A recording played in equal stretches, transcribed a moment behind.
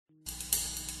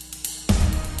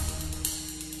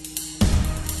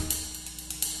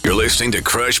listening to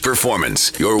Crush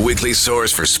Performance, your weekly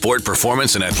source for sport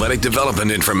performance and athletic development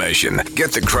information.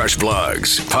 Get the Crush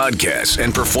blogs, podcasts,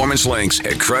 and performance links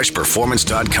at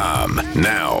crushperformance.com.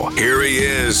 Now, here he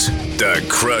is, the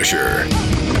Crusher.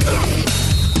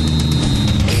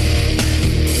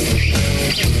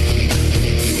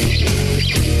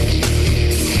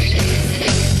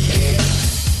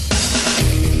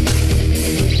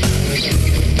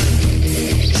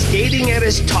 Skating at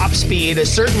his top speed, a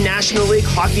certain National League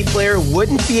hockey player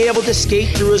wouldn't be able to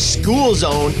skate through a school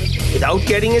zone without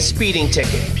getting a speeding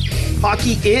ticket.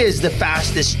 Hockey is the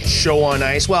fastest show on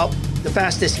ice. Well, the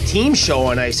fastest team show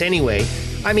on ice anyway.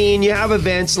 I mean, you have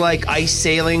events like ice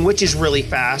sailing, which is really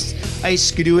fast,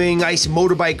 ice skidooing, ice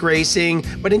motorbike racing,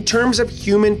 but in terms of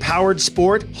human-powered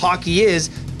sport, hockey is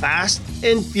fast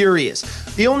and furious.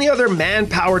 The only other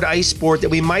man-powered ice sport that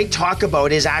we might talk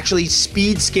about is actually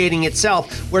speed skating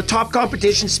itself, where top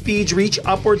competition speeds reach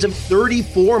upwards of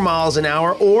 34 miles an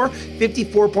hour or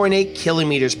 54.8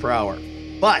 kilometers per hour.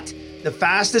 But the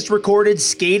fastest recorded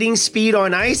skating speed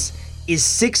on ice is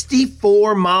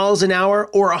 64 miles an hour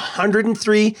or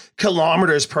 103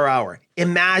 kilometers per hour.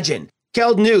 Imagine.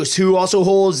 Kjeld Nuis, who also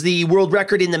holds the world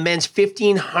record in the men's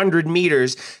 1,500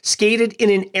 meters, skated in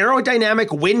an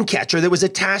aerodynamic wind catcher that was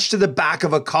attached to the back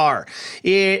of a car.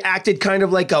 It acted kind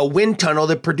of like a wind tunnel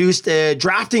that produced a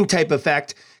drafting type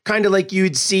effect, kind of like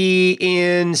you'd see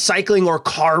in cycling or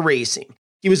car racing.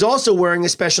 He was also wearing a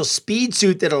special speed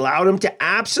suit that allowed him to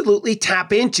absolutely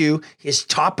tap into his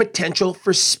top potential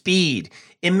for speed.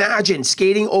 Imagine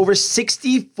skating over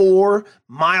 64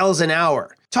 miles an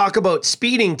hour. Talk about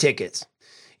speeding tickets.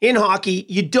 In hockey,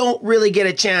 you don't really get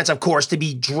a chance, of course, to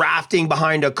be drafting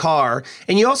behind a car,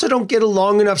 and you also don't get a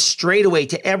long enough straightaway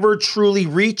to ever truly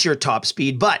reach your top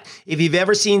speed. But if you've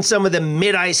ever seen some of the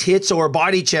mid-ice hits or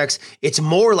body checks, it's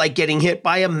more like getting hit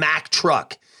by a Mack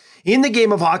truck. In the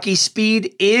game of hockey,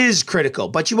 speed is critical,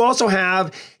 but you also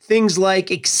have things like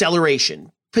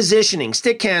acceleration, positioning,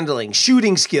 stick handling,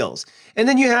 shooting skills. And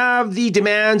then you have the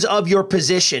demands of your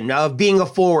position, of being a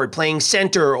forward, playing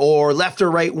center or left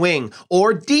or right wing,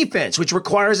 or defense, which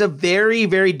requires a very,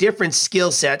 very different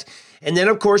skill set. And then,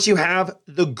 of course, you have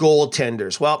the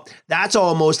goaltenders. Well, that's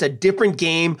almost a different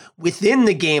game within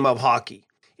the game of hockey.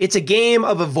 It's a game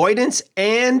of avoidance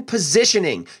and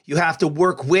positioning. You have to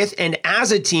work with and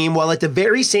as a team while at the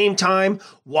very same time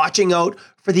watching out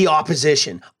for the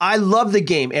opposition. I love the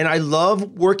game and I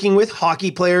love working with hockey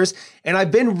players, and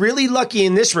I've been really lucky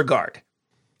in this regard.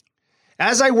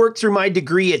 As I worked through my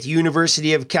degree at the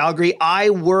University of Calgary,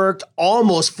 I worked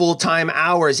almost full-time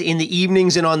hours in the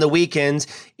evenings and on the weekends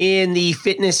in the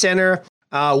fitness center,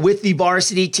 with the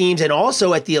varsity teams, and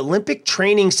also at the Olympic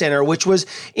Training Center, which was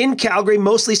in Calgary,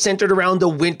 mostly centered around the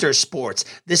winter sports,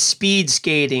 the speed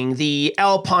skating, the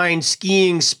alpine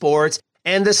skiing sports,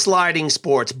 and the sliding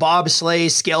sports, bobsleigh,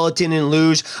 skeleton, and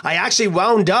luge. I actually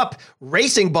wound up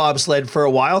racing bobsled for a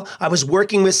while. I was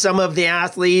working with some of the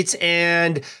athletes,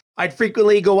 and I'd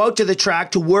frequently go out to the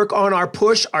track to work on our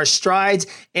push, our strides,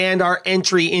 and our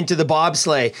entry into the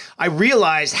bobsleigh. I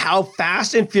realized how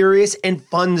fast and furious and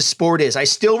fun the sport is. I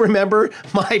still remember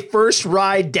my first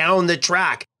ride down the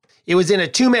track. It was in a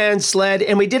two-man sled,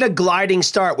 and we did a gliding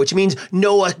start, which means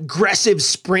no aggressive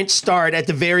sprint start at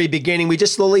the very beginning. We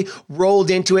just slowly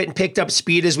rolled into it and picked up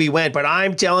speed as we went. But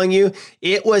I'm telling you,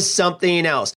 it was something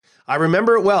else. I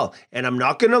remember it well, and I'm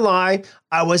not going to lie,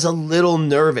 I was a little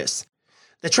nervous.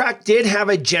 The track did have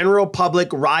a general public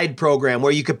ride program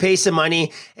where you could pay some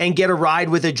money and get a ride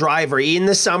with a driver in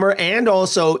the summer and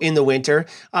also in the winter.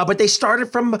 But they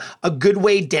started from a good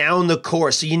way down the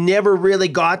course. So you never really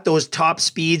got those top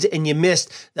speeds and you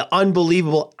missed the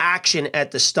unbelievable action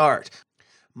at the start.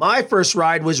 My first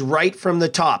ride was right from the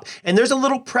top, and there's a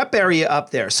little prep area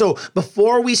up there. So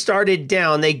before we started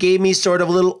down, they gave me sort of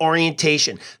a little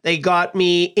orientation. They got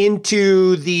me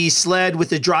into the sled with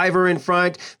the driver in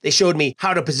front. They showed me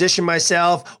how to position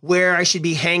myself, where I should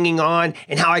be hanging on,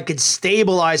 and how I could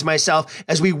stabilize myself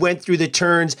as we went through the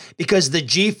turns, because the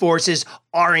G-forces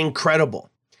are incredible.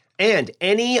 And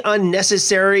any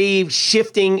unnecessary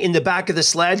shifting in the back of the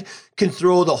sled can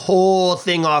throw the whole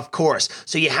thing off course.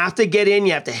 So you have to get in,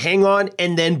 you have to hang on,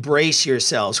 and then brace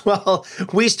yourselves. Well,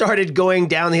 we started going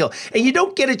down the hill, and you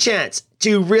don't get a chance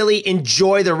to really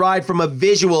enjoy the ride from a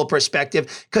visual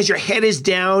perspective because your head is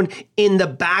down in the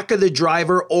back of the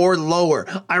driver or lower.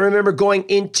 I remember going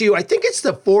into, I think it's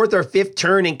the fourth or fifth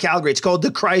turn in Calgary. It's called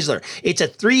the Chrysler. It's a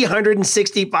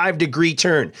 365-degree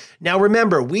turn. Now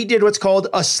remember, we did what's called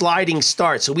a sliding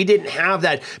start. So we didn't have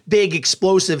that big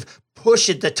explosive push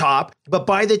at the top. But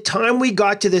by the time we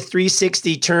got to the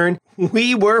 360 turn,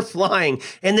 we were flying,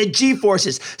 and the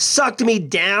G-forces sucked me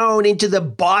down into the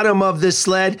bottom of the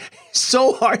sled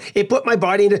so hard. It put my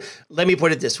body into, let me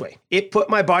put it this way. It put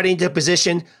my body into a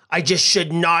position I just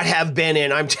should not have been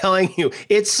in. I'm telling you,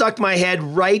 it sucked my head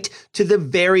right to the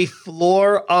very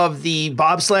floor of the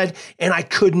bobsled, and I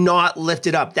could not lift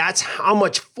it up. That's how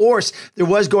much force there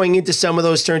was going into some of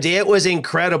those turns. It was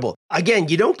incredible. Again,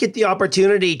 you don't get the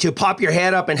opportunity to pop your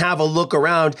head up and have a look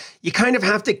around. You kind of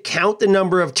have to count the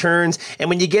number of turns. And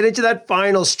when you get into that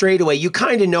final straightaway, you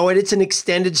kind of know it. It's an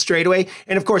extended straightaway.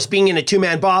 And of course, being in a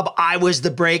two-man bob, I was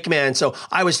the brake man. So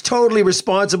I was totally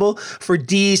responsible for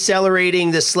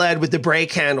decelerating the sled with the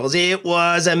brake handles. It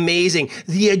was amazing.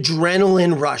 The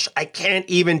adrenaline rush, I can't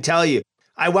even tell you.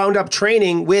 I wound up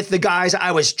training with the guys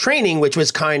I was training, which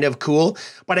was kind of cool,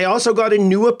 but I also got a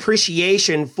new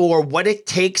appreciation for what it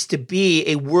takes to be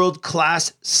a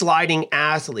world-class sliding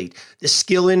athlete, the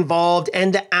skill involved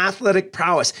and the athletic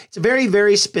prowess. It's very,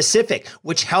 very specific,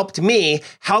 which helped me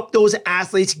help those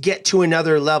athletes get to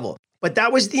another level. But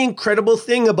that was the incredible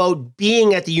thing about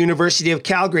being at the University of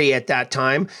Calgary at that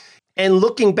time. And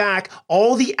looking back,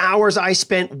 all the hours I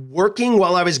spent working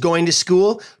while I was going to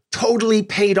school totally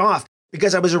paid off,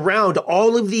 because I was around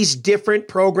all of these different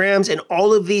programs and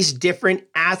all of these different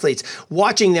athletes,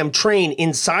 watching them train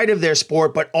inside of their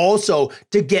sport, but also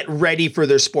to get ready for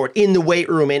their sport in the weight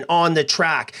room and on the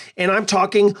track. And I'm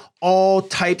talking all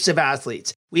types of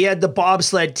athletes. We had the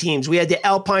bobsled teams, we had the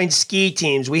alpine ski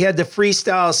teams, we had the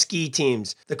freestyle ski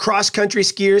teams, the cross-country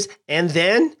skiers, and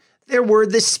then there were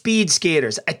the speed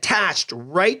skaters. Attached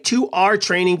right to our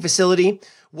training facility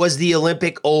was the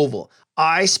Olympic Oval.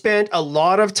 I spent a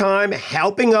lot of time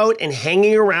helping out and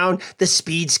hanging around the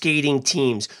speed skating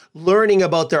teams, learning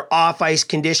about their off-ice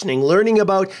conditioning, learning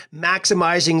about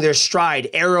maximizing their stride,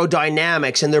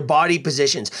 aerodynamics, and their body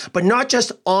positions. But not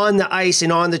just on the ice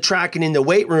and on the track and in the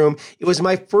weight room. It was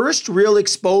my first real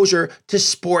exposure to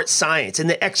sports science and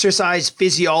the exercise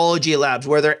physiology labs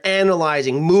where they're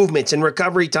analyzing movements and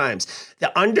recovery times.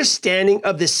 The understanding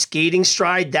of the skating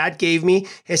stride that gave me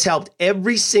has helped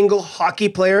every single hockey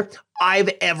player I've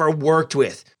ever worked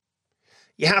with.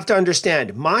 You have to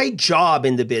understand, my job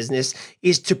in the business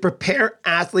is to prepare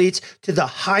athletes to the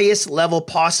highest level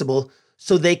possible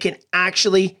so they can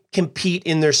actually compete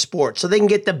in their sport, so they can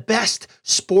get the best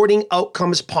sporting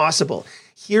outcomes possible.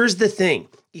 Here's the thing,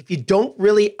 if you don't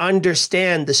really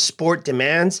understand the sport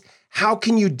demands, how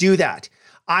can you do that?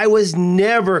 I was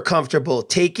never comfortable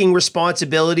taking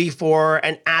responsibility for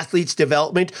an athlete's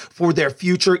development, for their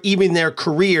future, even their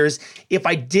careers, if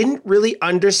I didn't really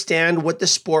understand what the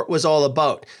sport was all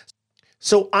about.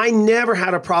 So I never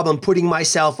had a problem putting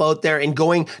myself out there and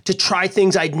going to try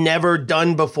things I'd never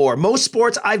done before. Most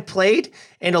sports I've played,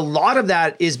 and a lot of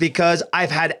that is because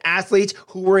I've had athletes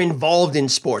who were involved in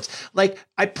sports. Like,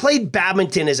 I played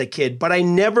badminton as a kid, but I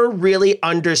never really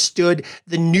understood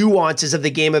the nuances of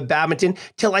the game of badminton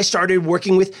till I started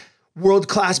working with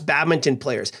world-class badminton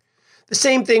players. The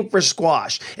same thing for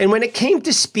squash. And when it came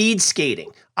to speed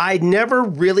skating, I'd never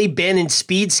really been in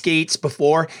speed skates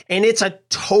before, and it's a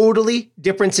totally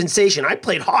different sensation. I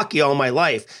played hockey all my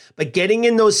life, but getting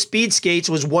in those speed skates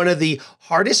was one of the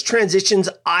hardest transitions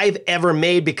I've ever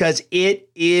made because it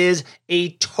is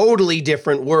a totally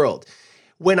different world.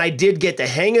 When I did get the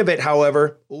hang of it,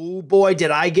 however, oh boy,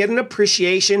 did I get an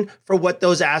appreciation for what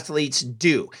those athletes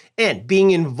do. And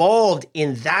being involved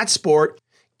in that sport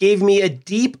gave me a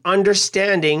deep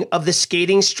understanding of the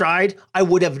skating stride I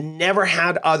would have never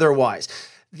had otherwise.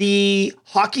 The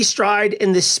hockey stride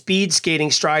and the speed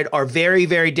skating stride are very,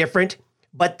 very different,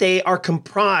 but they are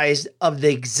comprised of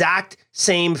the exact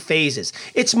same phases.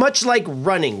 It's much like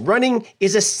running. Running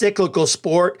is a cyclical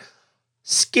sport.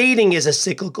 Skating is a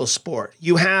cyclical sport.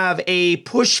 You have a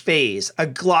push phase, a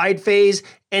glide phase,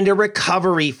 and a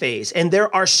recovery phase. And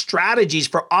there are strategies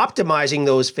for optimizing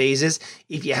those phases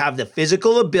if you have the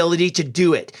physical ability to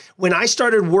do it. When I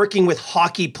started working with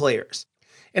hockey players,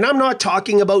 and I'm not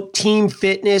talking about team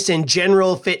fitness and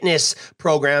general fitness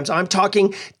programs. I'm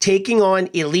talking taking on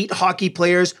elite hockey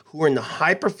players who are in the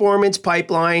high performance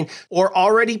pipeline or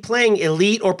already playing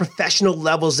elite or professional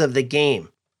levels of the game.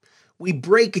 We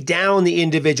break down the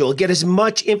individual, get as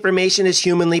much information as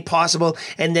humanly possible,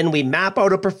 and then we map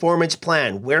out a performance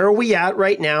plan. Where are we at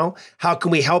right now? How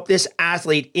can we help this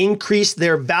athlete increase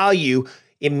their value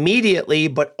immediately,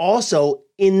 but also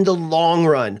in the long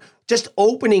run? Just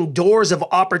opening doors of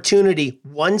opportunity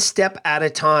one step at a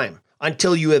time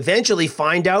until you eventually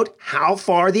find out how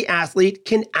far the athlete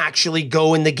can actually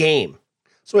go in the game.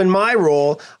 So in my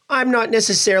role, I'm not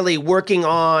necessarily working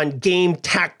on game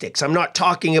tactics. I'm not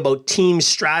talking about team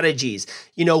strategies.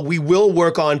 We will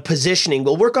work on positioning.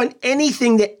 We'll work on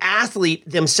anything the athlete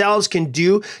themselves can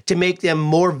do to make them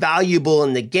more valuable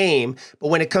in the game. But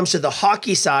when it comes to the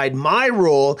hockey side, my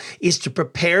role is to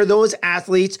prepare those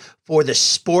athletes for the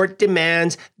sport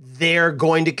demands they're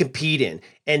going to compete in.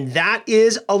 And that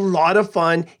is a lot of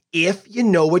fun if you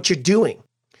know what you're doing.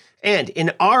 And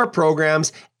in our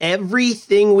programs,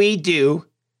 everything we do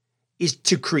is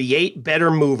to create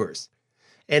better movers.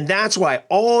 And that's why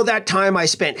all that time I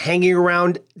spent hanging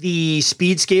around the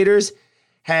speed skaters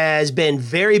has been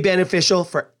very beneficial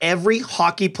for every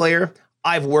hockey player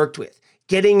I've worked with.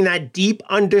 Getting that deep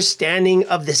understanding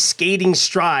of the skating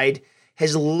stride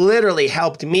has literally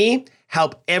helped me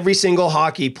help every single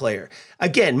hockey player.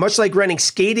 Again, much like running,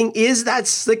 skating is that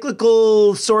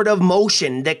cyclical sort of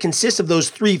motion that consists of those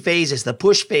three phases: the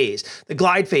push phase, the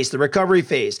glide phase, the recovery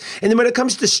phase. And then when it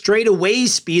comes to straightaway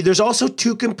speed, there's also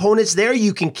two components there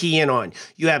you can key in on.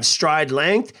 You have stride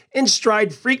length and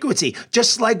stride frequency,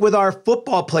 just like with our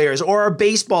football players or our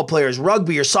baseball players,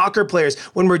 rugby or soccer players,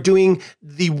 when we're doing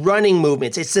the running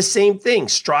movements. It's the same thing: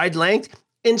 stride length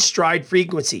and stride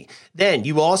frequency. Then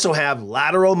you also have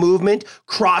lateral movement,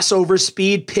 crossover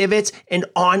speed, pivots, and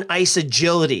on-ice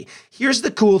agility. Here's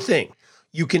the cool thing: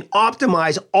 you can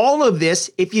optimize all of this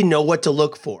if you know what to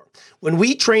look for. When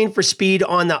we train for speed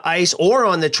on the ice or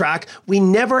on the track, we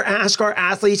never ask our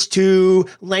athletes to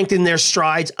lengthen their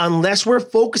strides unless we're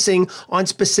focusing on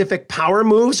specific power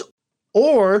moves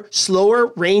or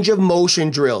slower range of motion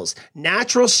drills.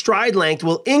 Natural stride length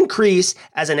will increase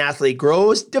as an athlete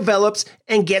grows, develops,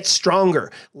 and gets stronger.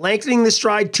 Lengthening the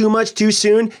stride too much too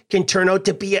soon can turn out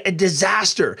to be a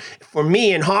disaster. For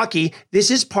me in hockey, this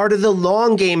is part of the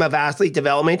long game of athlete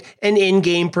development and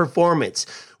in-game performance.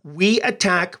 We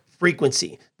attack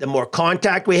frequency. The more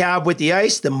contact we have with the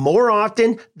ice, the more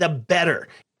often, the better.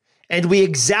 And we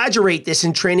exaggerate this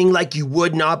in training like you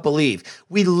would not believe.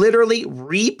 We literally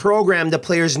reprogram the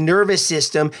player's nervous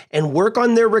system and work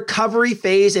on their recovery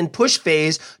phase and push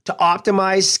phase to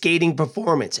optimize skating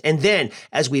performance. And then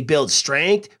as we build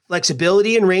strength,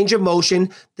 flexibility, and range of motion,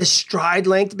 the stride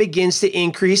length begins to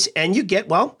increase and you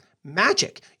get,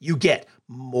 magic. You get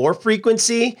more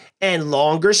frequency and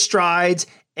longer strides,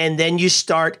 and then you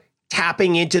start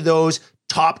tapping into those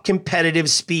top competitive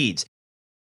speeds.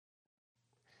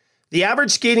 The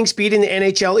average skating speed in the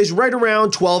NHL is right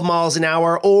around 12 miles an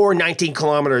hour or 19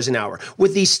 kilometers an hour,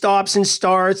 with the stops and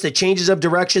starts, the changes of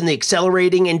direction, the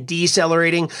accelerating and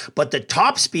decelerating. But the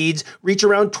top speeds reach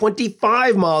around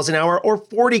 25 miles an hour or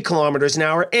 40 kilometers an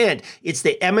hour. And it's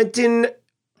the Edmonton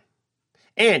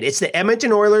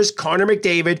Oilers' Connor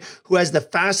McDavid who has the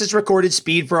fastest recorded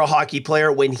speed for a hockey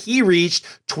player when he reached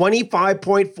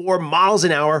 25.4 miles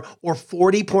an hour or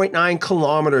 40.9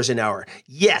 kilometers an hour.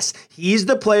 Yes, he's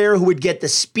the player who would get the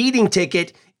speeding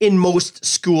ticket in most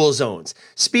school zones.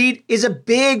 Speed is a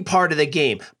big part of the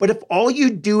game, but if all you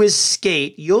do is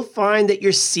skate, you'll find that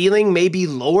your ceiling may be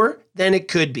lower than it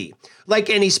could be. Like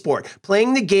any sport,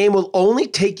 playing the game will only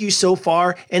take you so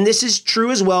far, and this is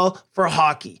true as well for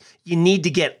hockey. You need to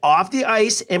get off the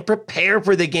ice and prepare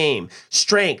for the game.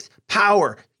 Strength,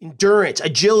 power, endurance,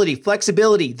 agility,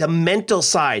 flexibility, the mental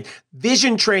side.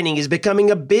 Vision training is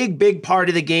becoming a big part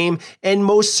of the game, and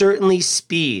most certainly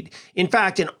speed. In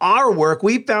fact, in our work,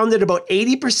 we found that about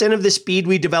 80% of the speed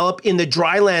we develop in the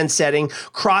dry land setting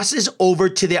crosses over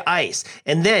to the ice.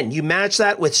 And then you match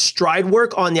that with stride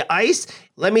work on the ice.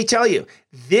 Let me tell you,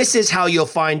 this is how you'll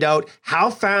find out how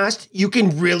fast you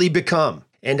can really become.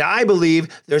 And I believe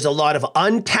there's a lot of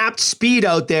untapped speed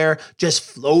out there just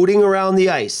floating around the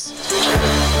ice.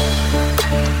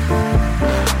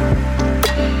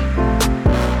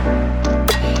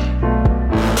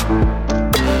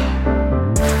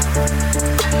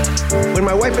 When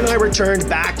my wife and I returned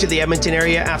back to the Edmonton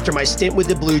area after my stint with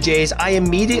the Blue Jays, I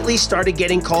immediately started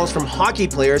getting calls from hockey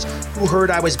players who heard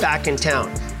I was back in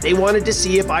town. They wanted to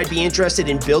see if I'd be interested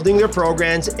in building their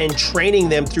programs and training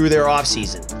them through their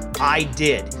offseason. I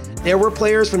did. There were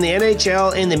players from the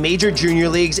NHL and the major junior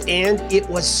leagues, and it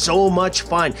was so much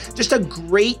fun. Just a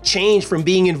great change from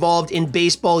being involved in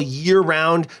baseball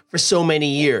year-round for so many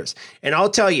years. And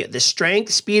I'll tell you, the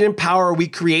strength, speed, and power we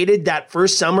created that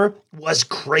first summer was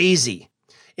crazy.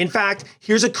 In fact,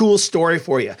 here's a cool story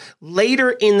for you.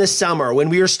 Later in the summer, when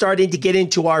we were starting to get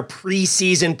into our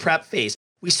preseason prep phase,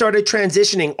 we started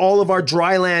transitioning all of our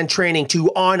dry land training to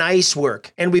on-ice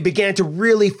work, and we began to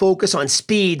really focus on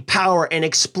speed, power, and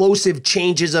explosive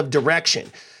changes of direction.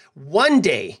 One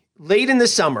day, Late in the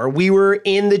summer, we were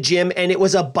in the gym and it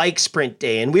was a bike sprint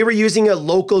day. And we were using a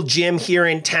local gym here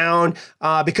in town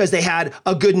because they had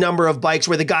a good number of bikes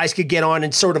where the guys could get on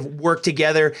and sort of work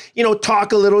together,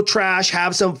 talk a little trash,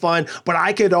 have some fun. But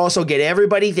I could also get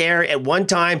everybody there at one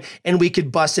time and we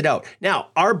could bust it out. Now,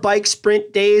 our bike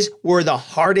sprint days were the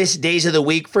hardest days of the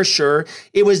week for sure.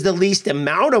 It was the least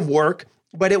amount of work,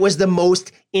 but it was the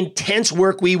most intense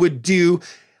work we would do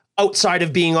outside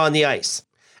of being on the ice.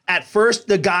 At first,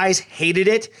 the guys hated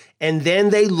it, and then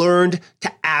they learned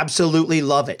to absolutely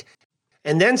love it.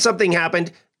 And then something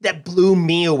happened that blew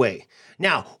me away.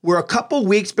 Now, we're a couple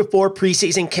weeks before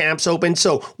preseason camps open,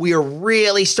 so we are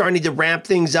really starting to ramp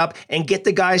things up and get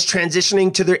the guys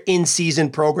transitioning to their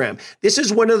in-season program. This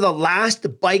is one of the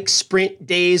last bike sprint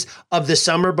days of the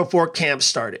summer before camp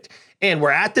started. And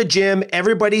we're at the gym,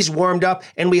 everybody's warmed up,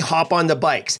 and we hop on the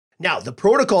bikes. Now, the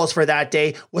protocols for that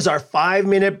day was our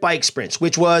 5-minute bike sprints,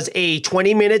 which was a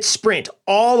 20-minute sprint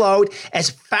all out as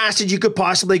fast as you could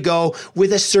possibly go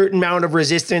with a certain amount of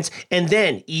resistance, and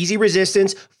then easy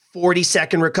resistance,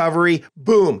 40-second recovery,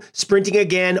 boom, sprinting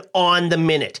again on the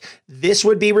minute. This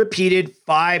would be repeated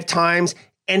 5 times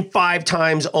and 5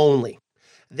 times only.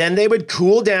 Then they would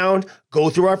cool down, go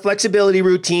through our flexibility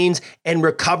routines, and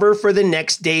recover for the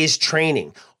next day's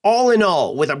training. All in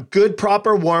all, with a good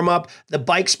proper warm-up, the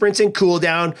bike sprints and cool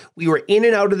down, we were in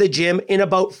and out of the gym in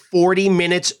about 40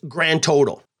 minutes grand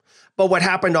total. But what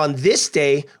happened on this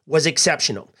day was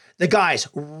exceptional. The guys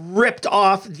ripped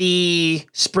off the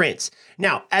sprints.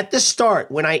 Now, at the start,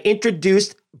 when I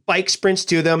introduced bike sprints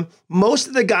to them, most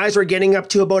of the guys were getting up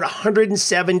to about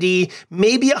 170,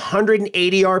 maybe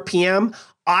 180 RPM.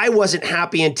 I wasn't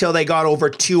happy until they got over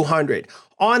 200.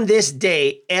 On this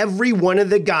day, every one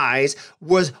of the guys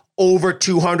was over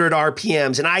 200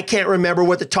 RPMs, and I can't remember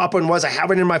what the top one was. I have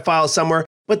it in my file somewhere,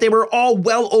 but they were all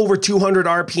well over 200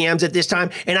 RPMs at this time,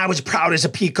 and I was proud as a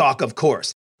peacock, of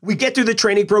course. We get through the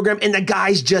training program, and the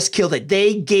guys just killed it.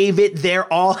 They gave it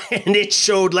their all, and it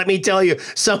showed, let me tell you.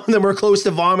 Some of them were close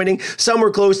to vomiting. Some were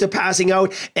close to passing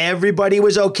out. Everybody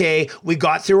was okay. We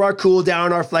got through our cool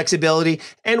down, our flexibility,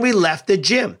 and we left the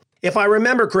gym. If I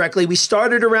remember correctly, we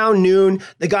started around noon.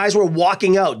 The guys were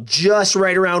walking out just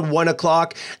right around 1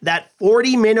 o'clock. That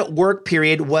 40-minute work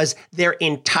period was their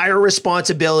entire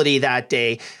responsibility that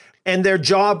day. And their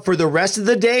job for the rest of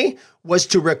the day was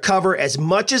to recover as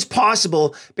much as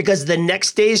possible because the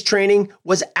next day's training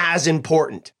was as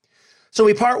important. So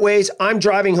we part ways. I'm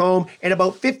driving home, and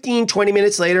about 15, 20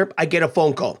 minutes later, I get a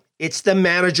phone call. It's the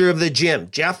manager of the gym.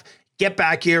 Jeff, get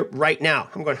back here right now.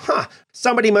 I'm going,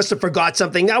 somebody must have forgot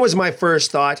something. That was my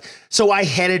first thought. So I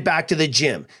headed back to the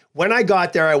gym. When I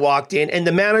got there, I walked in, and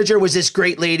the manager was this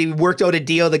great lady. We worked out a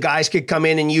deal. The guys could come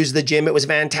in and use the gym. It was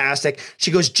fantastic.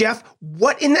 She goes, Jeff,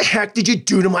 what in the heck did you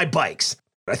do to my bikes?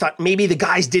 I thought maybe the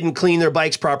guys didn't clean their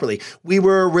bikes properly. We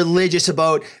were religious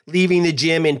about leaving the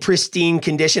gym in pristine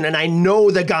condition, and I know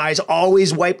the guys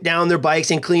always wiped down their bikes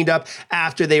and cleaned up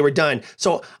after they were done.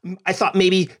 So I thought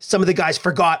maybe some of the guys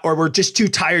forgot or were just too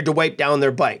tired to wipe down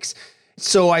their bikes.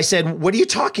 So I said, what are you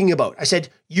talking about? I said,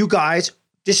 you guys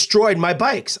destroyed my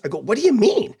bikes. I go, what do you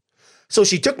mean? So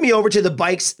she took me over to the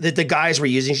bikes that the guys were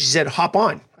using. She said, hop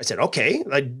on. I said, okay,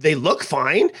 they look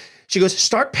fine. She goes,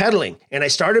 start pedaling. And I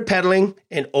started pedaling,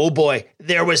 and oh boy,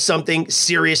 there was something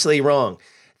seriously wrong.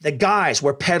 The guys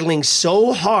were pedaling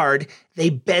so hard, they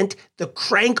bent the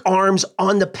crank arms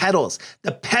on the pedals.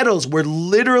 The pedals were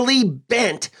literally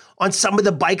bent on some of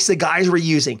the bikes the guys were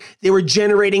using. They were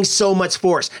generating so much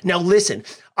force. Now listen,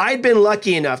 I'd been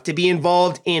lucky enough to be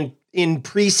involved in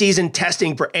preseason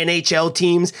testing for NHL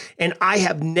teams, and I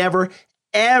have never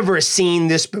ever seen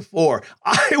this before.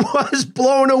 I was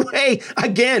blown away.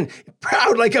 Again,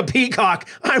 proud like a peacock.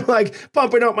 I'm like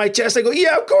pumping up my chest. I go,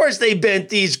 yeah, of course they bent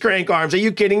these crank arms. Are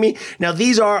you kidding me? Now,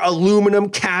 these are aluminum,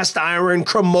 cast iron,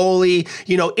 chromoly,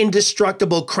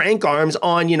 indestructible crank arms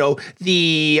on,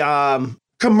 the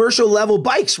commercial level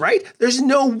bikes, right? There's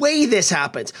no way this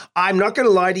happens. I'm not going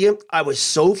to lie to you. I was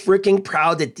so freaking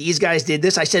proud that these guys did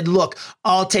this. I said, look,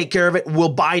 I'll take care of it.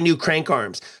 We'll buy new crank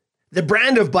arms. The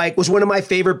brand of bike was one of my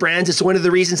favorite brands. It's one of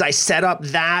the reasons I set up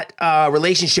that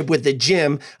relationship with the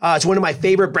gym. It's one of my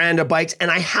favorite brand of bikes. And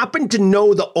I happen to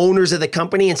know the owners of the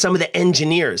company and some of the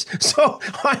engineers. So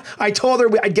I told her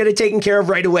I'd get it taken care of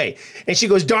right away. And she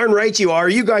goes, darn right you are.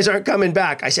 You guys aren't coming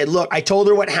back. I said, look, I told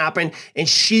her what happened, and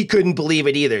she couldn't believe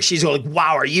it either. She's like,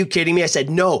 wow, are you kidding me? I said,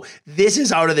 no, this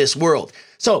is out of this world.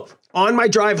 So on my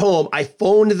drive home, I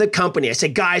phoned the company. I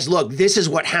said, guys, look, this is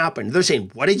what happened. They're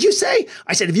saying, what did you say?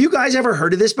 I said, have you guys ever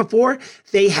heard of this before?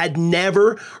 They had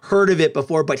never heard of it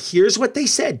before, but here's what they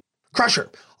said. Crusher,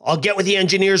 I'll get with the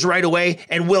engineers right away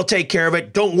and we'll take care of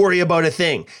it. Don't worry about a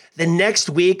thing. The next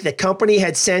week, the company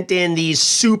had sent in these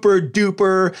super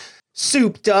duper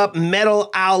souped up metal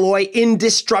alloy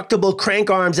indestructible crank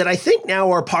arms that I think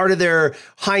now are part of their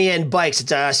high-end bikes.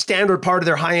 It's a standard part of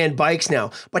their high-end bikes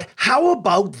now. But how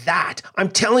about that? I'm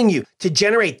telling you, to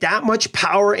generate that much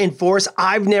power and force,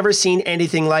 I've never seen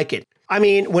anything like it. I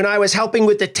mean, when I was helping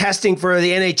with the testing for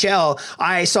the NHL,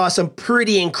 I saw some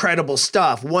pretty incredible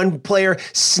stuff. One player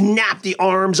snapped the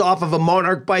arms off of a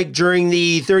Monarch bike during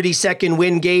the 30-second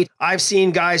wind gate. I've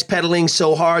seen guys pedaling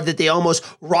so hard that they almost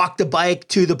rocked the bike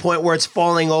to the point where it's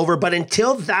falling over. But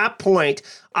until that point,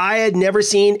 I had never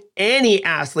seen any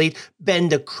athlete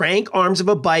bend the crank arms of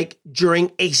a bike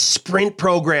during a sprint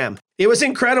program. It was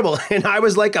incredible, and I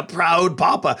was like a proud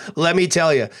papa, let me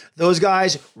tell you. Those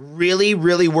guys really,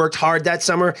 really worked hard that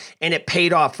summer, and it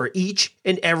paid off for each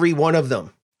and every one of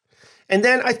them. And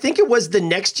then I think it was the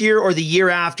next year or the year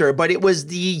after, but it was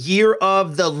the year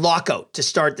of the lockout to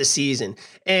start the season.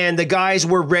 And the guys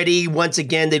were ready once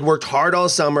again. They'd worked hard all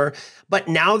summer, but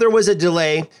now there was a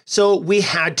delay, so we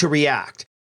had to react.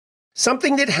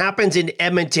 Something that happens in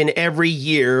Edmonton every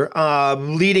year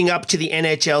leading up to the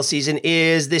NHL season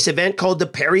is this event called the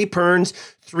Perry Pearns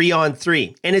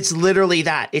 3-on-3. And it's literally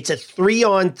that. It's a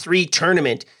 3-on-3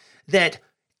 tournament that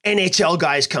NHL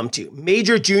guys come to.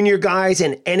 Major junior guys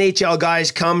and NHL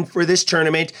guys come for this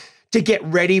tournament to get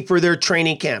ready for their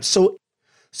training camps.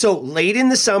 So late in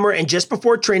the summer and just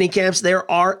before training camps, there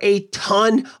are a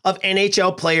ton of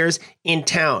NHL players in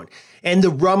town. And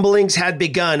the rumblings had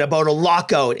begun about a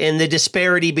lockout and the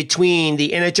disparity between the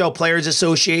NHL Players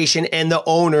Association and the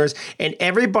owners. And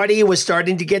everybody was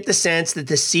starting to get the sense that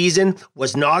the season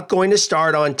was not going to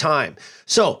start on time.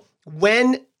 So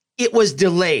when it was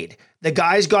delayed, the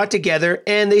guys got together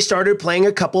and they started playing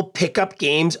a couple pickup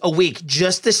games a week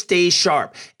just to stay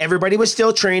sharp. Everybody was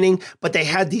still training, but they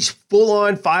had these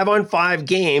full-on 5-on-5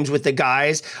 games with the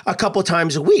guys a couple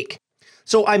times a week.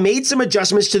 So I made some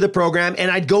adjustments to the program and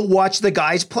I'd go watch the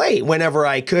guys play whenever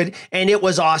I could. And it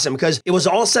was awesome because it was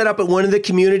all set up at one of the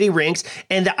community rinks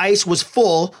and the ice was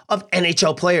full of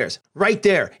NHL players right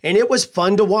there. And it was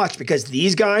fun to watch because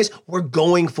these guys were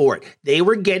going for it. They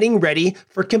were getting ready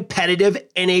for competitive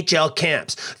NHL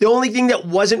camps. The only thing that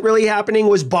wasn't really happening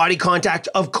was body contact,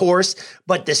 of course,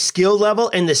 but the skill level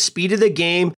and the speed of the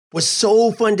game was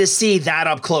so fun to see that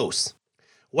up close.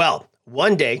 Well,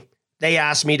 one day, they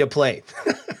asked me to play.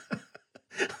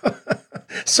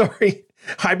 Sorry,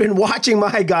 I'd been watching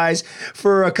my guys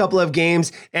for a couple of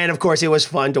games, and of course it was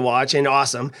fun to watch and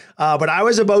awesome, but I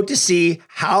was about to see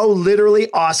how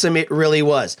literally awesome it really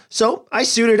was. So I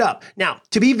suited up. Now,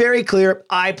 to be very clear,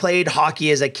 I played hockey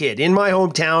as a kid. In my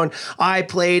hometown, I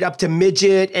played up to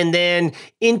midget and then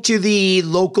into the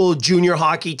local junior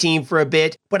hockey team for a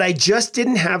bit, but I just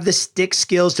didn't have the stick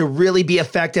skills to really be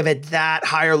effective at that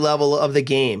higher level of the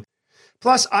game.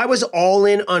 Plus, I was all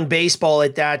in on baseball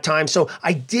at that time, so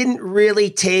I didn't really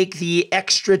take the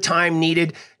extra time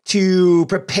needed to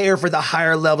prepare for the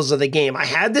higher levels of the game. I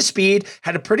had the speed,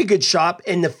 had a pretty good shot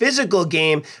in the physical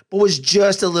game, but was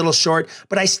just a little short,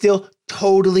 but I still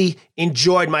totally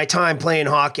enjoyed my time playing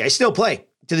hockey. I still play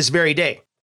to this very day.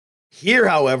 Here,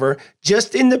 however,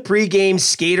 just in the pregame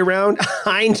skate around,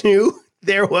 I knew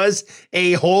there was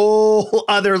a whole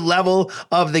other level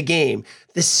of the game.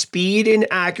 The speed and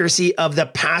accuracy of the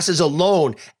passes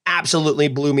alone absolutely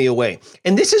blew me away.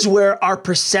 And this is where our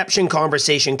perception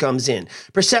conversation comes in.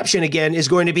 Perception, again, is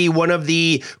going to be one of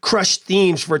the Crush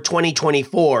themes for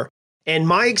 2024. And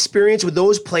my experience with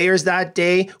those players that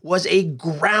day was a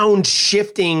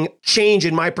ground-shifting change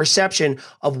in my perception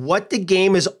of what the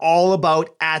game is all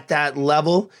about at that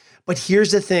level. But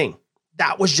here's the thing.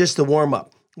 That was just the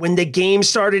warm-up. When the game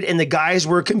started and the guys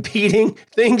were competing,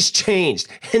 things changed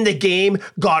and the game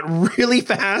got really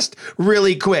fast,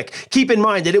 really quick. Keep in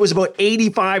mind that it was about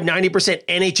 85, 90%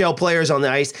 NHL players on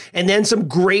the ice and then some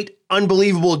great,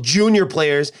 unbelievable junior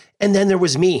players. And then there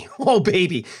was me. Oh,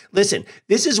 baby. Listen,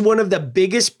 this is one of the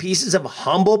biggest pieces of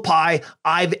humble pie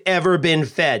I've ever been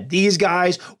fed. These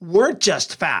guys weren't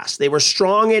just fast. They were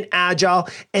strong and agile,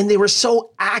 and they were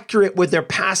so accurate with their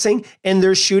passing and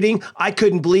their shooting. I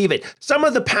couldn't believe it. Some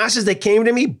of the passes that came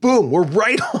to me, boom, were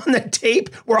right on the tape,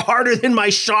 were harder than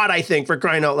my shot, I think, for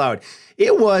crying out loud.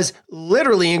 It was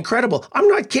literally incredible. I'm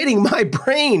not kidding. My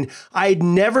brain, I'd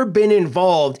never been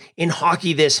involved in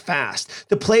hockey this fast.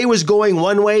 The play was going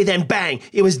one way, then bang,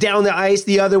 it was down the ice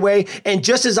the other way. And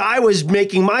just as I was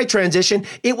making my transition,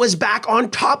 it was back on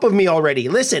top of me already.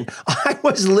 Listen, I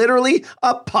was literally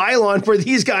a pylon for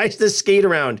these guys to skate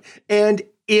around. And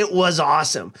it was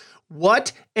awesome.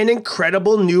 What an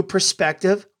incredible new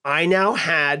perspective I now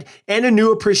had and a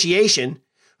new appreciation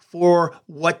for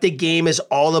what the game is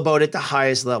all about at the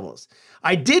highest levels.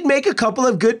 I did make a couple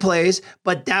of good plays,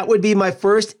 but that would be my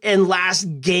first and last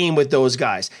game with those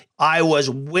guys. I was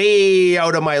way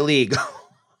out of my league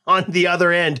on the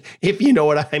other end, if you know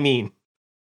what I mean.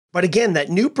 But again, that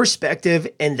new perspective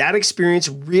and that experience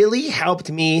really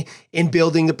helped me in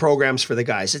building the programs for the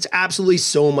guys. It's absolutely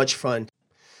so much fun.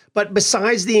 But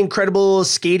besides the incredible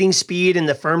skating speed and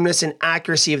the firmness and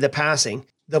accuracy of the passing,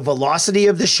 the velocity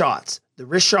of the shots, the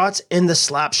wrist shots, and the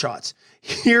slap shots,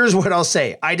 here's what I'll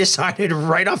say. I decided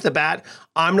right off the bat,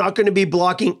 I'm not going to be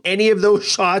blocking any of those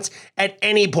shots at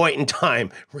any point in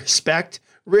time. Respect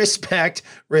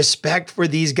for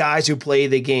these guys who play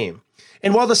the game.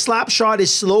 And while the slap shot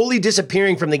is slowly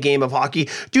disappearing from the game of hockey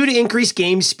due to increased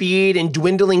game speed and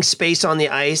dwindling space on the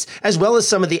ice, as well as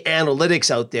some of the analytics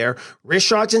out there, wrist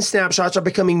shots and snapshots are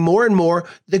becoming more and more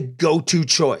the go-to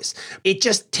choice. It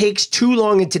just takes too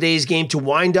long in today's game to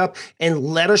wind up and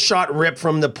let a shot rip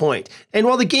from the point. And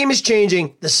while the game is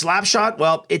changing, the slap shot,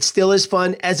 well, it's still as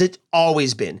fun as it's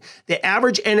always been. The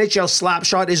average NHL slap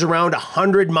shot is around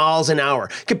 100 miles an hour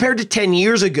compared to 10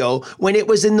 years ago when it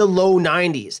was in the low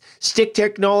 90s. Stick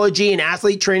technology and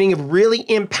athlete training have really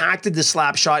impacted the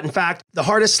slap shot. In fact, the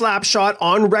hardest slap shot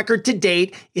on record to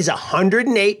date is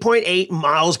 108.8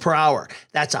 miles per hour.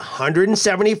 That's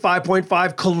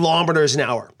 175.5 kilometers an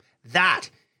hour. That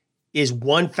is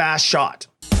one fast shot.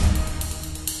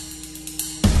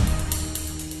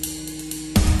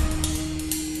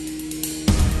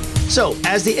 So,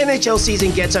 as the NHL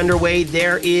season gets underway,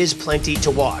 there is plenty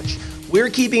to watch. We're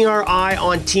keeping our eye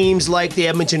on teams like the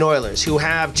Edmonton Oilers, who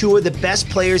have two of the best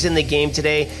players in the game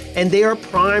today, and they are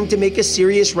primed to make a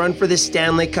serious run for the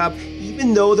Stanley Cup.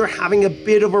 Even though they're having a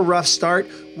bit of a rough start,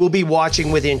 we'll be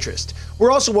watching with interest.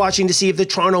 We're also watching to see if the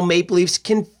Toronto Maple Leafs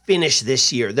can finish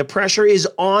this year. The pressure is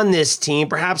on this team,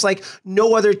 perhaps like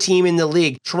no other team in the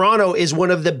league. Toronto is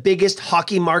one of the biggest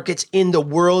hockey markets in the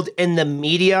world, and the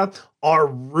media are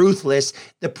ruthless.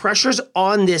 The pressure's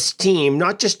on this team,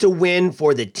 not just to win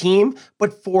for the team,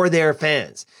 but for their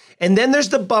fans. And then there's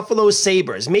the Buffalo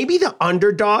Sabres, maybe the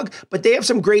underdog, but they have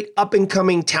some great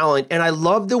up-and-coming talent, and I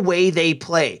love the way they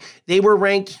play. They were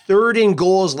ranked third in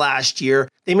goals last year.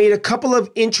 They made a couple of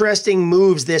interesting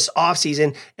moves this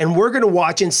offseason, and we're going to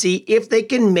watch and see if they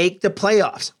can make the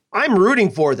playoffs. I'm rooting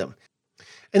for them.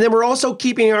 And then we're also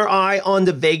keeping our eye on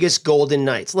the Vegas Golden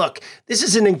Knights. Look, this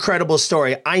is an incredible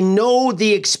story. I know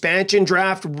the expansion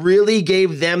draft really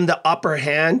gave them the upper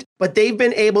hand, but they've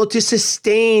been able to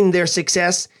sustain their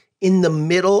success in the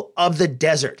middle of the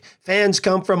desert. Fans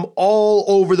come from all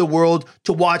over the world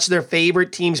to watch their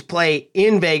favorite teams play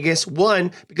in Vegas.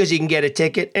 One, because you can get a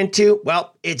ticket, and two,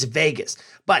 well, it's Vegas.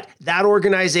 But that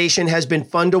organization has been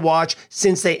fun to watch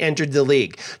since they entered the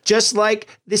league. Just like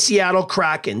the Seattle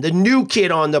Kraken, the new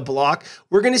kid on the block,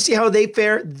 we're going to see how they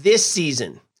fare this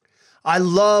season. I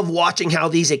love watching how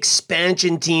these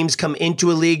expansion teams come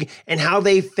into a league and how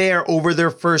they fare over their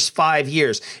first 5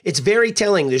 years. It's very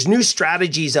telling. There's new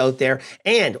strategies out there.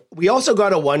 And we also got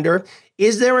to wonder,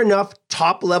 is there enough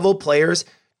top-level players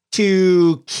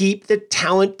to keep the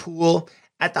talent pool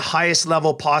at the highest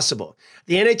level possible?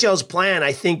 The NHL's plan,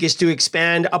 I think, is to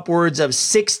expand upwards of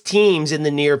 6 teams in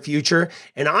the near future,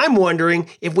 and I'm wondering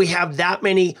if we have that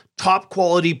many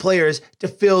top-quality players to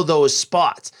fill those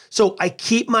spots. So I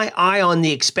keep my eye on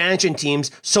the expansion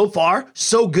teams. So far,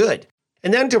 so good.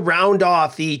 And then to round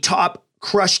off the top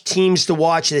crushed teams to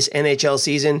watch this NHL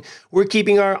season, we're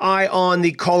keeping our eye on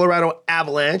the Colorado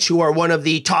Avalanche, who are one of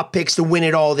the top picks to win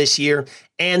it all this year,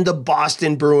 and the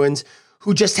Boston Bruins,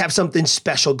 who just have something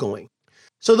special going.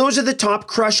 So those are the top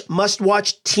crush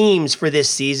must-watch teams for this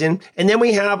season. And then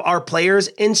we have our players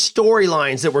and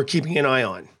storylines that we're keeping an eye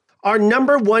on. Our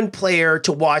number one player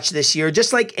to watch this year,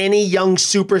 just like any young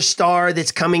superstar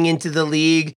that's coming into the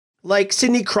league, like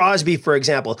Sidney Crosby, for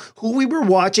example, who we were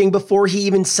watching before he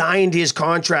even signed his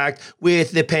contract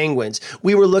with the Penguins.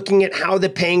 We were looking at how the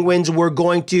Penguins were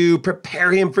going to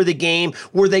prepare him for the game.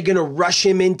 Were they going to rush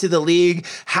him into the league?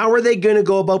 How are they going to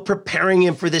go about preparing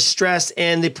him for the stress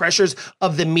and the pressures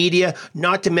of the media,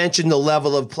 not to mention the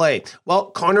level of play?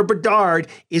 Well, Connor Bedard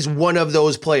is one of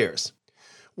those players.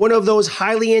 One of those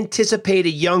highly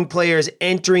anticipated young players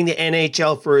entering the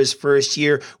NHL for his first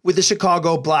year with the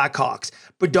Chicago Blackhawks.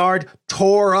 Bedard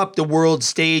tore up the world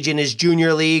stage in his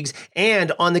junior leagues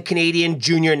and on the Canadian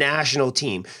junior national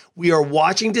team. We are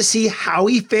watching to see how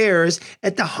he fares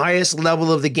at the highest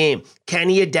level of the game. Can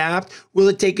he adapt? Will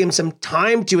it take him some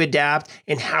time to adapt?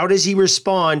 And how does he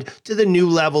respond to the new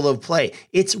level of play?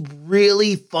 It's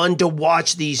really fun to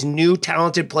watch these new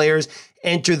talented players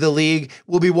enter the league.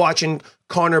 We'll be watching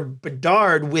Connor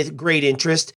Bedard with great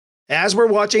interest, as we're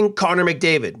watching Connor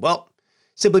McDavid. Well,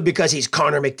 simply because he's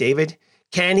Connor McDavid.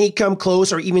 Can he come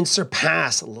close or even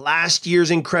surpass last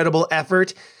year's incredible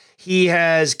effort? He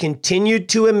has continued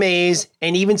to amaze,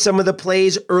 and even some of the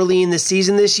plays early in the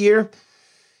season this year,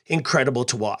 incredible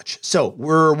to watch. So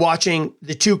we're watching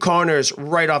the two Connors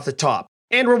right off the top.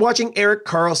 And we're watching Erik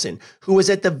Karlsson, who was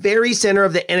at the very center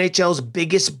of the NHL's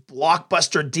biggest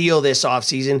blockbuster deal this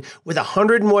offseason with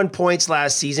 101 points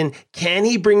last season. Can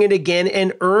he bring it again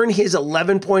and earn his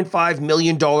 $11.5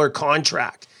 million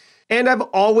contract? And I've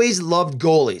always loved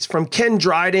goalies, from Ken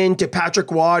Dryden to Patrick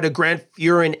Waugh to Grant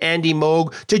Fuhr and Andy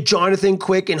Moog to Jonathan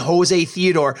Quick and Jose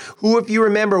Theodore, who, if you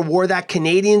remember, wore that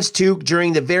Canadiens toque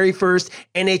during the very first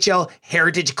NHL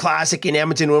Heritage Classic in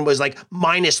Edmonton when it was like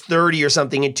minus 30 or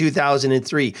something in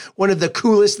 2003. One of the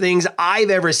coolest things I've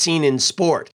ever seen in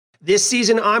sport. This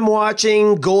season, I'm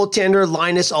watching goaltender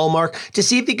Linus Ullmark to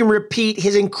see if he can repeat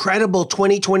his incredible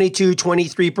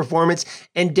 2022-23 performance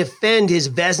and defend his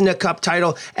Vezina Cup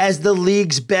title as the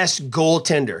league's best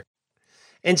goaltender.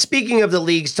 And speaking of the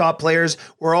league's top players,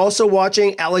 we're also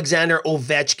watching Alexander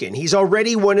Ovechkin. He's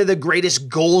already one of the greatest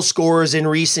goal scorers in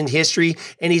recent history,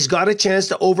 and he's got a chance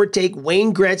to overtake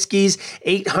Wayne Gretzky's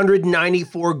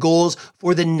 894 goals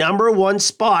for the number one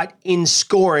spot in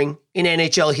scoring in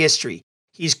NHL history.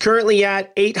 He's currently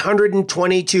at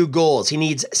 822 goals. He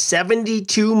needs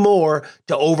 72 more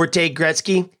to overtake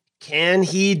Gretzky. Can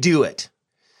he do it?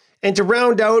 And to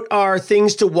round out our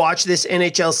things to watch this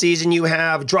NHL season, you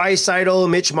have Draisaitl,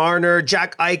 Mitch Marner,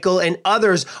 Jack Eichel, and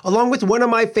others, along with one of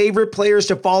my favorite players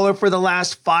to follow for the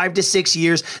last 5 to 6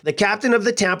 years, the captain of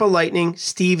the Tampa Lightning,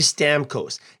 Steve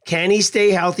Stamkos. Can he stay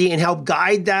healthy and help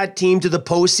guide that team to the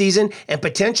postseason and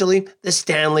potentially the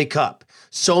Stanley Cup?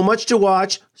 So much to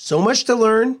watch, so much to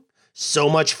learn, so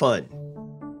much fun.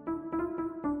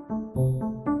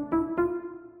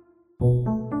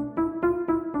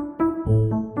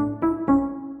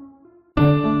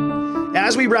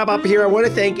 As we wrap up here, I want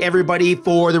to thank everybody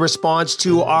for the response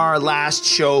to our last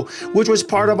show, which was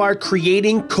part of our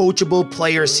Creating Coachable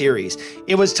Player series.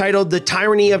 It was titled The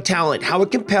Tyranny of Talent, How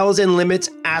It Compels and Limits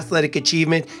Athletic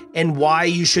Achievement and Why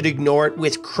You Should Ignore It,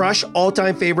 with Crush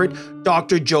all-time favorite,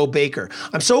 Dr. Joe Baker.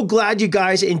 I'm so glad you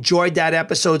guys enjoyed that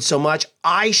episode so much.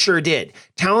 I sure did.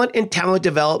 Talent and talent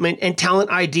development and talent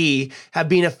ID have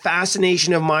been a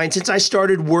fascination of mine since I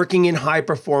started working in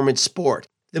high-performance sport.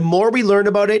 The more we learn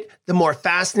about it, the more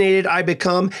fascinated I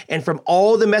become, and from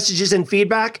all the messages and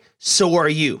feedback, so are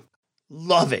you.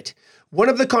 Love it. One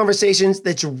of the conversations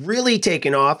that's really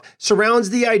taken off surrounds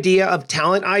the idea of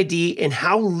talent ID and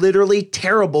how literally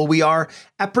terrible we are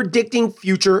at predicting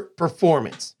future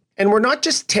performance. And we're not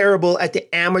just terrible at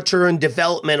the amateur and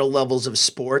developmental levels of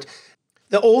sport.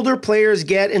 The older players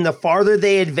get and the farther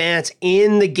they advance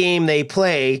in the game they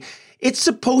play, it's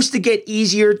supposed to get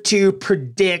easier to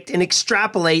predict and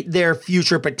extrapolate their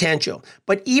future potential.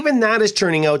 But even that is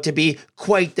turning out to be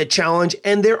quite the challenge,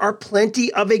 and there are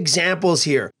plenty of examples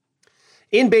here.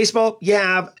 In baseball, you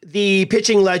have the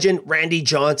pitching legend Randy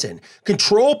Johnson.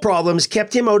 Control problems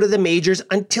kept him out of the majors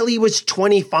until he was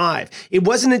 25. It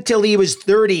wasn't until he was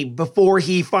 30 before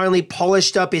he finally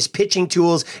polished up his pitching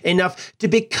tools enough to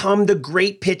become the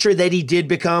great pitcher that he did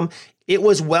become. It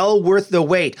was well worth the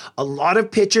wait. A lot of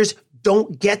pitchers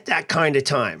don't get that kind of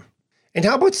time. And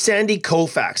how about Sandy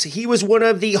Koufax? He was one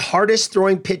of the hardest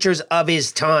throwing pitchers of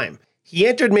his time. He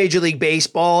entered Major League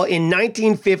Baseball in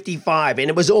 1955, and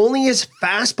it was only his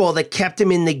fastball that kept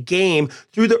him in the game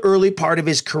through the early part of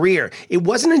his career. It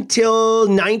wasn't until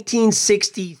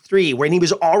 1963, when he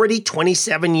was already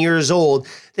 27 years old,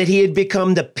 that he had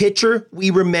become the pitcher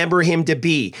we remember him to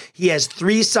be. He has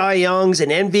 3 Cy Youngs, an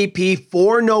MVP,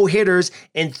 4 no-hitters,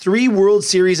 and 3 World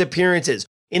Series appearances.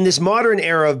 In this modern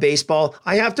era of baseball,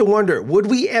 I have to wonder, would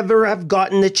we ever have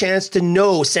gotten the chance to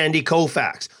know Sandy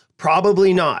Koufax?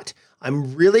 Probably not.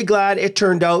 I'm really glad it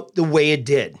turned out the way it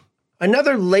did.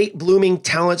 Another late blooming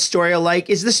talent story I like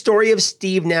is the story of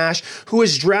Steve Nash, who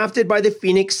was drafted by the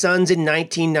Phoenix Suns in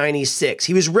 1996.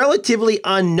 He was relatively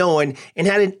unknown and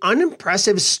had an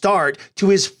unimpressive start to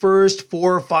his first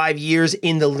 4 or 5 years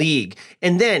in the league.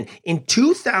 And then in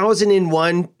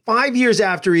 2001, 5 years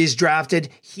after he's drafted,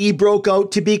 he broke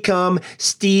out to become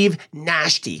Steve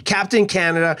Nashty, Captain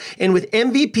Canada, and with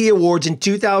MVP awards in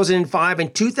 2005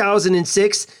 and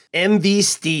 2006, MV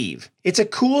Steve. It's a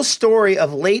cool story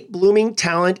of late blooming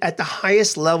talent at the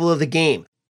highest level of the game.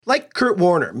 Like Kurt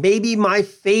Warner, maybe my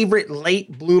favorite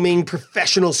late blooming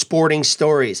professional sporting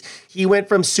stories. He went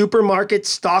from supermarket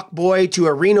stock boy to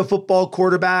arena football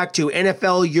quarterback to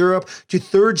NFL Europe to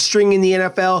third string in the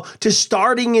NFL to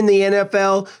starting in the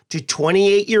NFL to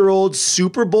 28-year-old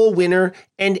Super Bowl winner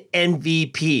and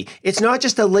MVP. It's not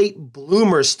just a late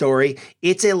bloomer story,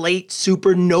 it's a late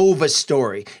supernova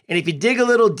story. And if you dig a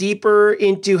little deeper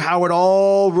into how it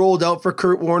all rolled out for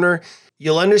Kurt Warner,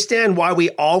 you'll understand why we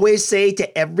always say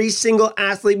to every single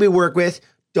athlete we work with,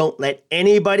 don't let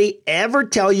anybody ever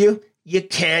tell you you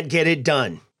can't get it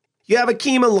done. You have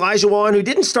Akeem Olajuwon, who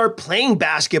didn't start playing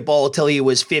basketball until he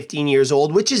was 15 years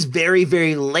old, which is very,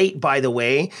 very late, by the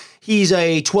way. He's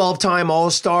a 12-time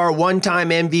All-Star,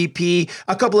 one-time MVP,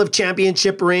 a couple of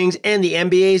championship rings, and the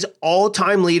NBA's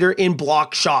all-time leader in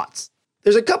block shots.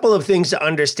 There's a couple of things to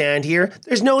understand here.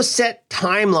 There's no set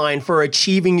timeline for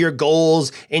achieving your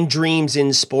goals and dreams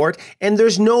in sport, and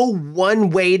there's no one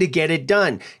way to get it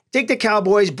done. Take the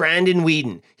Cowboys' Brandon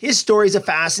Weeden. His story is a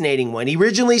fascinating one. He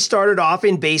originally started off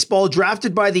in baseball,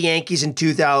 drafted by the Yankees in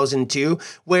 2002,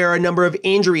 where a number of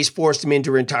injuries forced him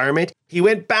into retirement. He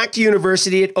went back to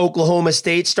university at Oklahoma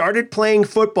State, started playing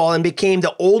football, and became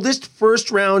the oldest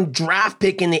first-round draft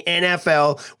pick in the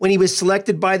NFL when he was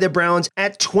selected by the Browns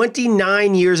at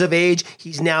 29 years of age.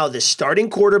 He's now the starting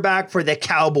quarterback for the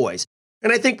Cowboys.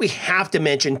 And I think we have to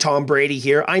mention Tom Brady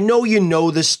here. I know you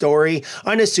know the story.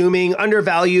 Unassuming,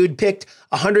 undervalued, picked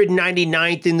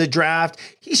 199th in the draft.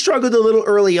 He struggled a little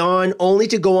early on, only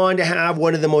to go on to have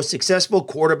one of the most successful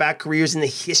quarterback careers in the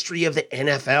history of the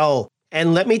NFL.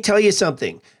 And let me tell you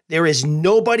something. There is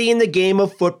nobody in the game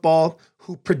of football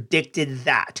who predicted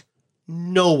that.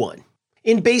 No one.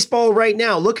 In baseball right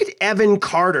now, look at Evan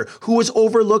Carter, who was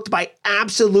overlooked by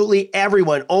absolutely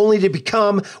everyone, only to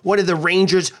become one of the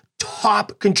Rangers'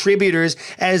 top contributors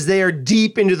as they are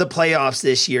deep into the playoffs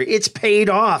this year. It's paid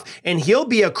off, and he'll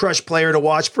be a Crush player to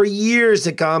watch for years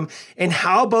to come. And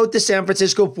how about the San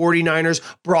Francisco 49ers'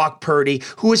 Brock Purdy,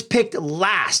 who was picked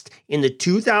last in the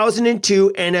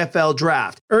 2002 NFL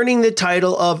Draft, earning the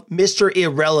title of Mr.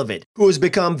 Irrelevant, who has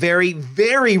become very,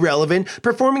 very relevant,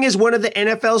 performing as one of the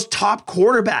NFL's top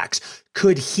quarterbacks.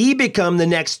 Could he become the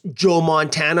next Joe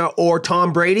Montana or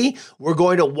Tom Brady? We're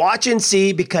going to watch and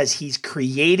see, because he's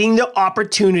creating the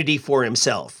opportunity for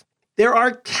himself. There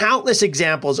are countless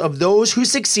examples of those who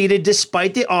succeeded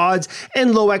despite the odds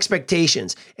and low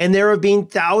expectations, and there have been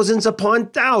thousands upon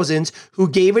thousands who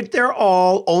gave it their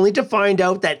all only to find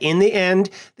out that in the end,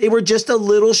 they were just a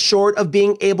little short of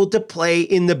being able to play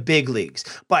in the big leagues.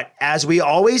 But as we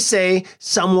always say,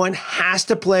 someone has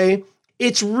to play.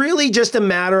 It's really just a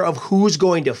matter of who's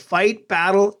going to fight,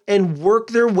 battle, and work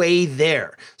their way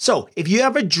there. So if you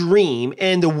have a dream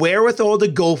and the wherewithal to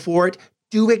go for it,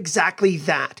 do exactly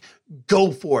that.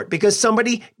 Go for it, because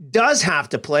somebody does have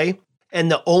to play. And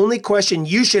the only question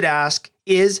you should ask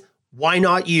is, why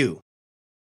not you?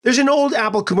 There's an old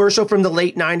Apple commercial from the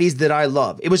late 90s that I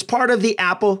love. It was part of the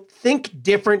Apple Think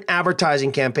Different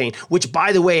advertising campaign, which,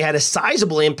 by the way, had a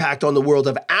sizable impact on the world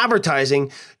of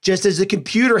advertising, just as the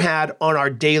computer had on our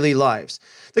daily lives.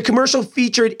 The commercial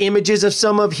featured images of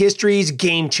some of history's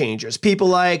game changers, people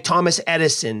like Thomas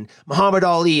Edison, Muhammad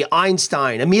Ali,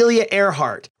 Einstein, Amelia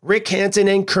Earhart, Rick Hansen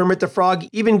and Kermit the Frog,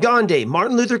 even Gandhi,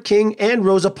 Martin Luther King, and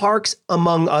Rosa Parks,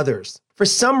 among others. For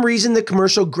some reason, the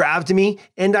commercial grabbed me,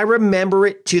 and I remember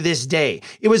it to this day.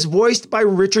 It was voiced by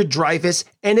Richard Dreyfuss,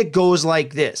 and it goes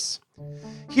like this.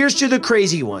 Here's to the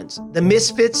crazy ones, the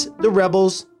misfits, the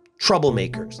rebels,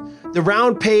 troublemakers, the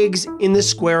round pegs in the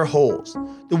square holes,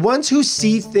 the ones who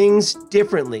see things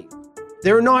differently.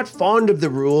 They're not fond of the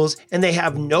rules, and they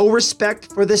have no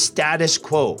respect for the status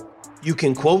quo. You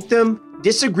can quote them,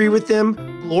 disagree with them,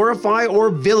 glorify or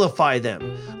vilify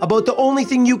them. About the only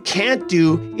thing you can't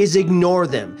do is ignore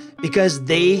them, because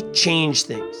they change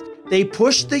things. They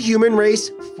push the human race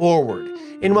forward.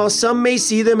 And while some may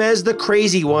see them as the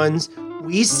crazy ones,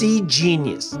 we see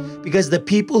genius, because the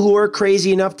people who are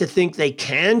crazy enough to think they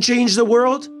can change the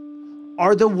world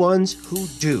are the ones who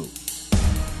do.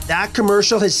 That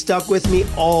commercial has stuck with me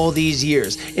all these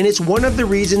years, and it's one of the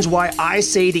reasons why I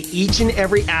say to each and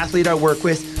every athlete I work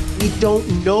with, we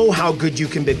don't know how good you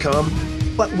can become,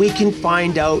 but we can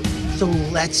find out, so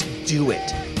let's do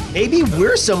it. Maybe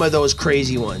we're some of those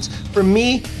crazy ones. For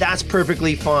me, that's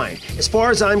perfectly fine. As far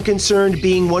as I'm concerned,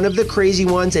 being one of the crazy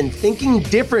ones and thinking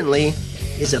differently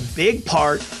is a big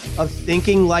part of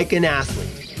thinking like an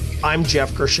athlete. I'm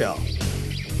Jeff Kershell.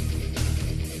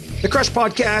 The Crush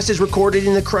Podcast is recorded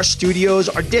in the Crush Studios.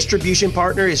 Our distribution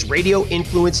partner is Radio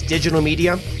Influence Digital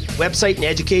Media. Website and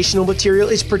educational material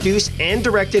is produced and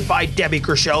directed by Debbie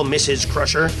Kershell, Mrs.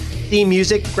 Crusher. Theme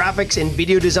music, graphics, and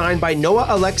video design by Noah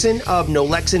Alexin of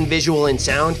Nolexin Visual and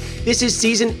Sound. This is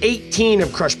season 18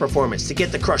 of Crush Performance. To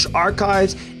get the Crush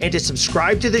archives and to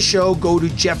subscribe to the show, go to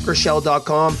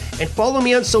jeffgershell.com and follow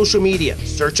me on social media.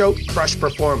 Search out Crush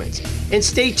Performance. And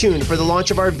stay tuned for the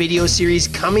launch of our video series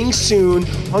coming soon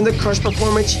on the Crush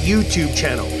Performance YouTube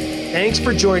channel. Thanks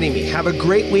for joining me. Have a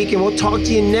great week, and we'll talk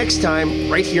to you next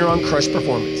time right here on Crush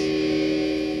Performance.